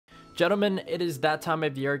Gentlemen, it is that time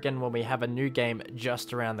of year again when we have a new game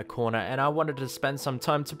just around the corner, and I wanted to spend some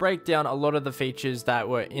time to break down a lot of the features that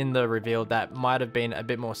were in the reveal that might have been a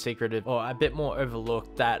bit more secretive or a bit more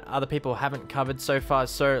overlooked that other people haven't covered so far,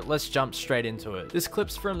 so let's jump straight into it. This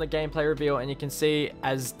clip's from the gameplay reveal, and you can see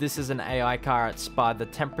as this is an AI car at Spa, the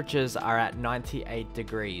temperatures are at 98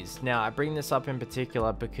 degrees. Now, I bring this up in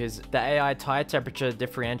particular because the AI tire temperature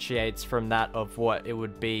differentiates from that of what it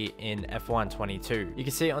would be in F1 22. You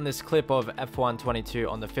can see on this clip of F1 22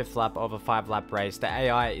 on the 5th lap of a 5-lap race, the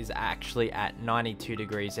AI is actually at 92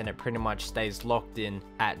 degrees and it pretty much stays locked in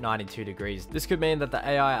at 92 degrees. This could mean that the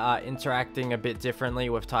AI are interacting a bit differently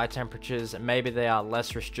with tire temperatures. Maybe they are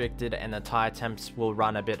less restricted and the tire temps will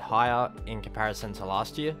run a bit higher in comparison to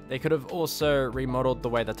last year. They could have also remodeled the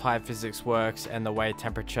way the tire physics works and the way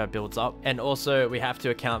temperature builds up. And also we have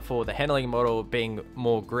to account for the handling model being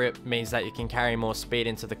more grip means that you can carry more speed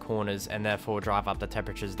into the corners and therefore drive up the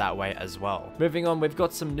temperatures that way as well. Moving on, we've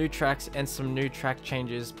got some new tracks and some new track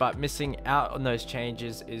changes, but missing out on those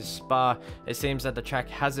changes is Spa. It seems that the track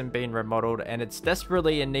hasn't been remodeled and it's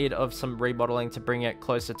desperately in need of some remodeling to bring it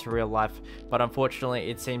closer to real life, but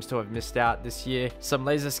unfortunately it seems to have missed out this year. Some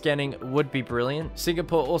laser scanning would be brilliant.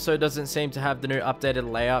 Singapore also doesn't seem to have the new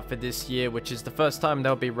updated layout for this year, which is the first time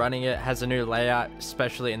they'll be running it. It has a new layout,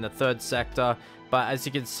 especially in the 3rd sector, but as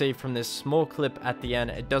you can see from this small clip at the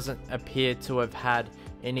end, it doesn't appear to have had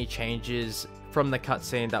any changes from the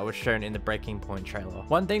cutscene that was shown in the Breaking Point trailer.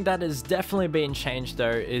 One thing that has definitely been changed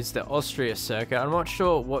though is the Austria circuit. I'm not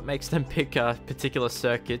sure what makes them pick particular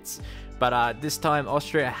circuits, but this time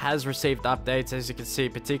Austria has received updates, as you can see,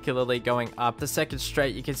 particularly going up the 2nd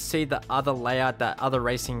straight. You can see the other layout that other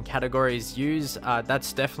racing categories use.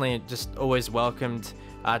 That's definitely just always welcomed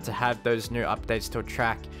to have those new updates to a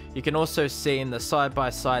track. You can also see in the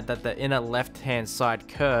side-by-side that the inner left-hand side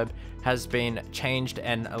curb has been changed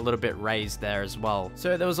and a little bit raised there as well.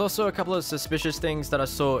 So there was also a couple of suspicious things that I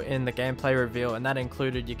saw in the gameplay reveal, and that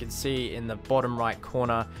included, you can see in the bottom right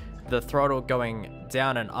corner, the throttle going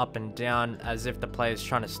down and down as if the player is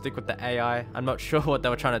trying to stick with the AI. I'm not sure what they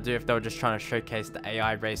were trying to do, if they were just trying to showcase the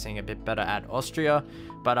AI racing a bit better at Austria,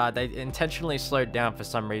 but they intentionally slowed down for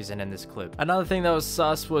some reason in this clip. Another thing that was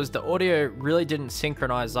sus was the audio really didn't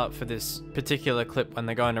synchronize up for this particular clip when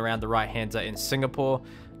they're going around the right-hander in Singapore.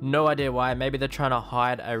 No idea why. Maybe they're trying to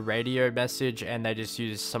hide a radio message and they just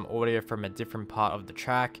use some audio from a different part of the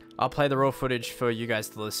track. I'll play the raw footage for you guys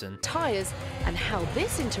to listen. Tires and how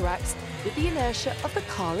this interacts with the inertia of the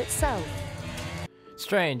car itself.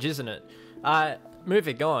 Strange, isn't it?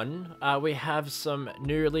 Moving on, we have some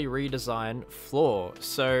newly redesigned floor.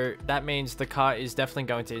 So that means the car is definitely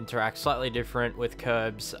going to interact slightly different with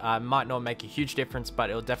curbs. Might not make a huge difference,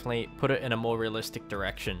 but it'll definitely put it in a more realistic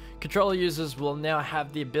direction. Controller users will now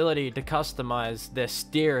have the ability to customize their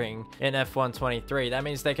steering in F1 23. That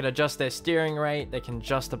means they can adjust their steering rate, they can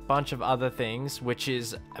adjust a bunch of other things, which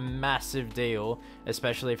is a massive deal,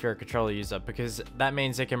 especially if you're a controller user, because that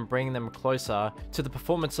means it can bring them closer to the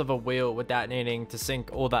performance of a wheel without needing to sink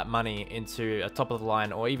all that money into a top of the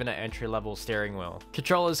line or even an entry-level steering wheel.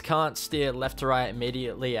 Controllers can't steer left to right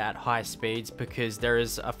immediately at high speeds because there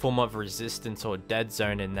is a form of resistance or dead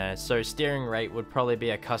zone in there, so steering rate would probably be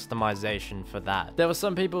a customization for that. There were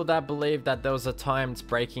some people that believed that there was a timed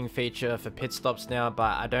braking feature for pit stops now,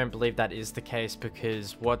 but I don't believe that is the case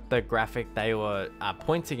because what the graphic they were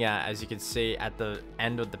pointing at, as you can see at the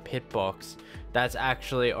end of the pit box, that's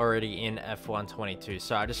actually already in F1 22.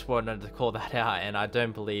 So I just wanted to call that out, and I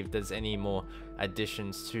don't believe there's any more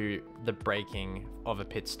additions to the braking of a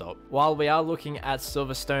pit stop. While we are looking at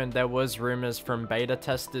Silverstone, there was rumors from beta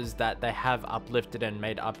testers that they have uplifted and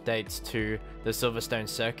made updates to the Silverstone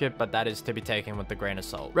circuit, but that is to be taken with a grain of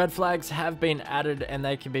salt. Red flags have been added and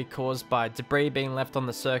they can be caused by debris being left on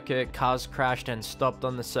the circuit, cars crashed and stopped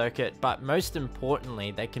on the circuit, but most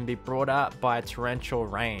importantly, they can be brought out by torrential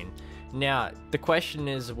rain. Now, the question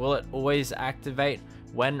is, will it always activate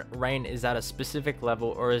when rain is at a specific level,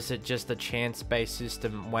 or is it just a chance-based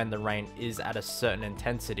system when the rain is at a certain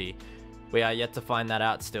intensity? We are yet to find that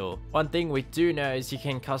out still. One thing we do know is you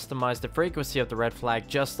can customize the frequency of the red flag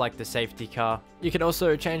just like the safety car. You can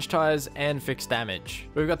also change tires and fix damage.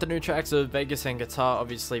 We've got the new tracks of Vegas and Qatar.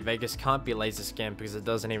 Obviously Vegas can't be laser scanned because it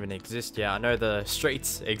doesn't even exist yet. I know the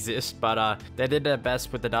streets exist, but they did their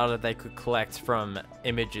best with the data they could collect from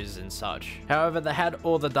images and such. However, they had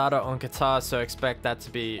all the data on Qatar, so expect that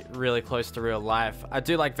to be really close to real life. I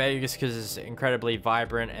do like Vegas because it's incredibly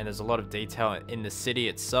vibrant and there's a lot of detail in the city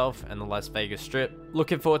itself and the Las Vegas Strip.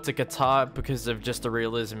 Looking forward to Qatar because of just the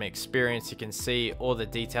realism experience. You can see all the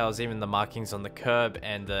details, even the markings on the curb,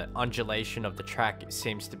 and the undulation of the track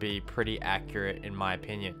seems to be pretty accurate in my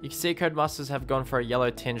opinion. You can see Codemasters have gone for a yellow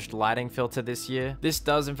tinged lighting filter this year. This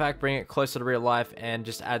does in fact bring it closer to real life and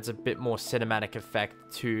just adds a bit more cinematic effect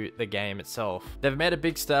to the game itself. They've made a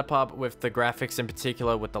big step up with the graphics, in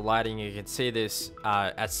particular with the lighting. You can see this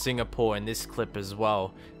at Singapore in this clip as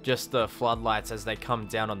well. Just the floodlights as they come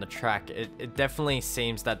down on the track. It definitely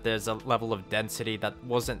seems that there's a level of density that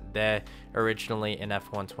wasn't there originally in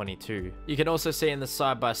F1 22. You can also see in the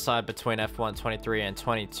side-by-side between F1 23 and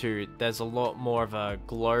 22, there's a lot more of a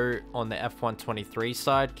glow on the F1 23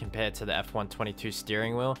 side compared to the F1 22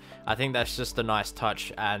 steering wheel. I think that's just a nice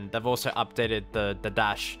touch, and they've also updated the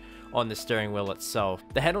dash on the steering wheel itself.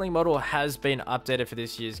 The handling model has been updated for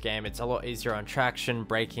this year's game. It's a lot easier on traction,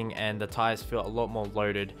 braking, and the tires feel a lot more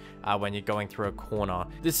loaded when you're going through a corner.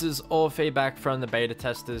 This is all feedback from the beta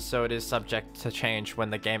testers, so it is subject to change when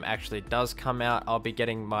the game actually does come out. I'll be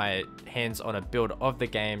getting my hands on a build of the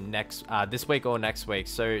game this week or next week,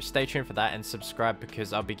 so stay tuned for that and subscribe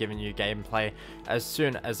because I'll be giving you gameplay as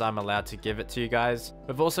soon as I'm allowed to give it to you guys.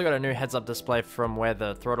 We've also got a new heads-up display from where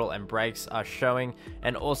the throttle and brakes are showing,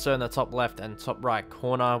 and also in the top left and top right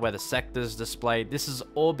corner where the sectors displayed. This has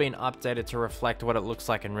all been updated to reflect what it looks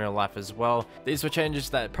like in real life as well. These were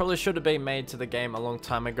changes that probably should have been made to the game a long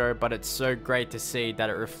time ago, but it's so great to see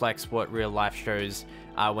that it reflects what real life shows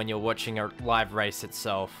when you're watching a live race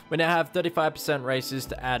itself. We now have 35% races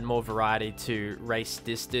to add more variety to race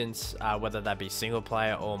distance, whether that be single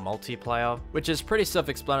player or multiplayer, which is pretty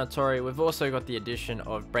self-explanatory. We've also got the addition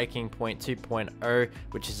of Breaking Point 2.0,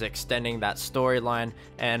 which is extending that storyline,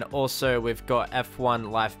 and also we've got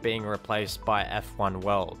F1 Life being replaced by F1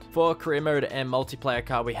 World. For career mode and multiplayer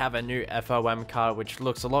car, we have a new FOM car, which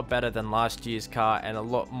looks a lot better than last year's car and a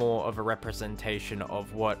lot more of a representation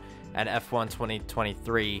of what an F1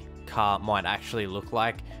 2023 car might actually look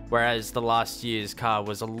like, whereas the last year's car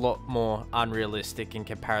was a lot more unrealistic in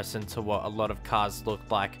comparison to what a lot of cars looked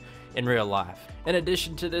like in real life. In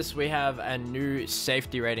addition to this, we have a new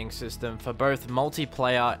safety rating system for both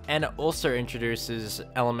multiplayer, and it also introduces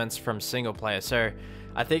elements from single player. So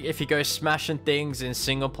I think if you go smashing things in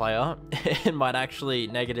single player, it might actually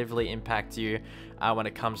negatively impact you when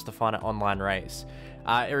it comes to find an online race.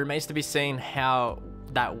 It remains to be seen how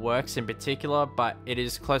that works in particular, but it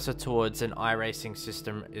is closer towards an iRacing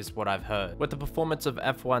system is what I've heard. With the performance of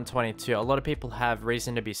F1 22, a lot of people have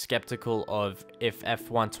reason to be skeptical of if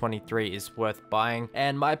F1 23 is worth buying,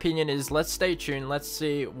 and my opinion is let's stay tuned, let's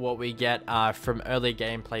see what we get from early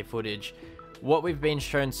gameplay footage. What we've been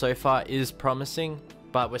shown so far is promising,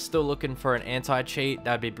 but we're still looking for an anti-cheat.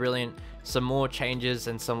 That'd be brilliant. Some more changes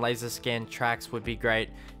and some laser scan tracks would be great,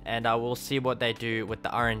 and I will see what they do with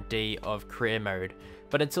the R&D of career mode.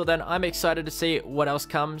 But until then, I'm excited to see what else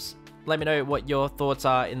comes. Let me know what your thoughts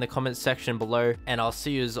are in the comments section below, and I'll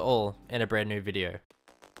see you all in a brand new video.